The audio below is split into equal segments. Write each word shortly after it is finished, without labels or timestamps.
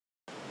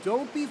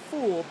Don't be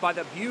fooled by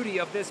the beauty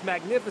of this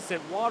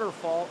magnificent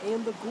waterfall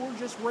and the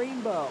gorgeous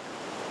rainbow.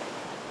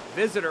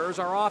 Visitors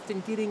are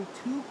often getting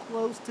too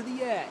close to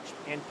the edge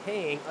and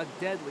paying a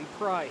deadly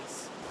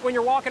price. When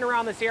you're walking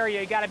around this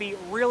area, you gotta be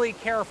really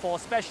careful,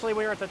 especially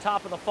when you're at the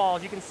top of the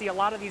falls. You can see a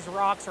lot of these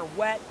rocks are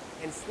wet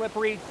and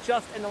slippery.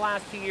 Just in the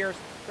last 2 years,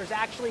 there's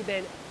actually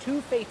been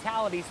 2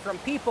 fatalities from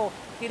people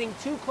getting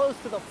too close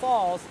to the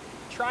falls,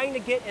 trying to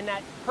get in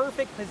that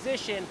perfect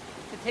position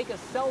to take a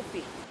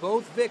selfie.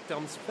 Both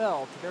victims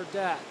fell to their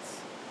deaths.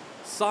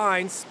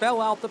 Signs spell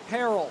out the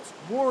perils.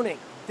 Warning,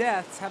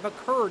 deaths have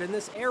occurred in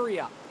this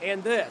area.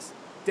 And this,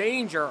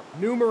 danger,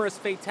 numerous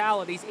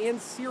fatalities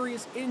and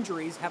serious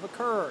injuries have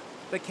occurred.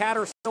 The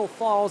Kaaterskill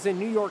Falls in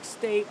New York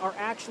State are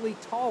actually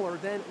taller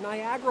than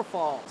Niagara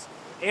Falls.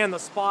 And the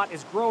spot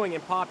is growing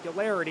in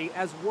popularity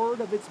as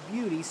word of its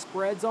beauty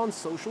spreads on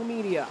social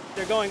media.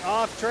 They're going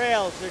off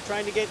trails. They're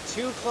trying to get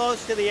too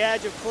close to the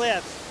edge of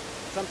cliffs.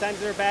 Sometimes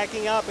they're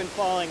backing up and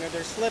falling, or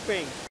they're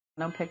slipping.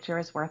 No picture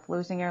is worth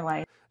losing your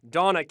life.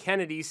 Donna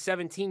Kennedy's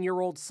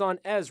 17-year-old son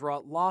Ezra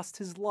lost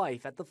his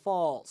life at the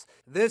falls.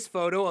 This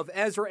photo of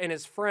Ezra and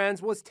his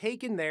friends was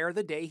taken there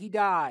the day he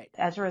died.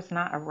 Ezra is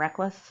not a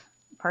reckless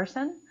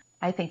person.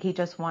 I think he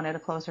just wanted a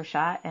closer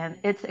shot, and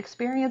it's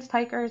experienced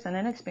hikers and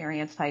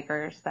inexperienced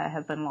hikers that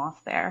have been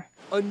lost there.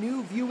 A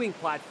new viewing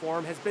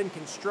platform has been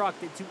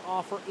constructed to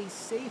offer a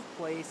safe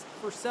place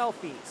for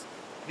selfies.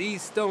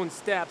 These stone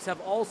steps have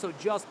also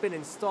just been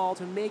installed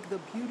to make the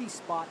beauty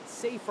spot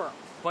safer.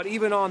 But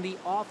even on the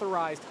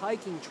authorized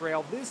hiking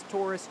trail, this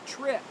tourist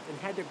tripped and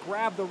had to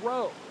grab the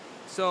rope.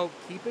 So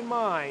keep in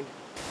mind,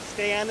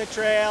 Stay on the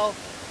trail,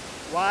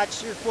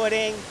 watch your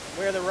footing,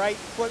 wear the right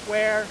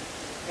footwear,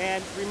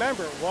 and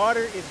remember,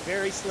 water is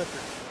very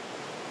slippery.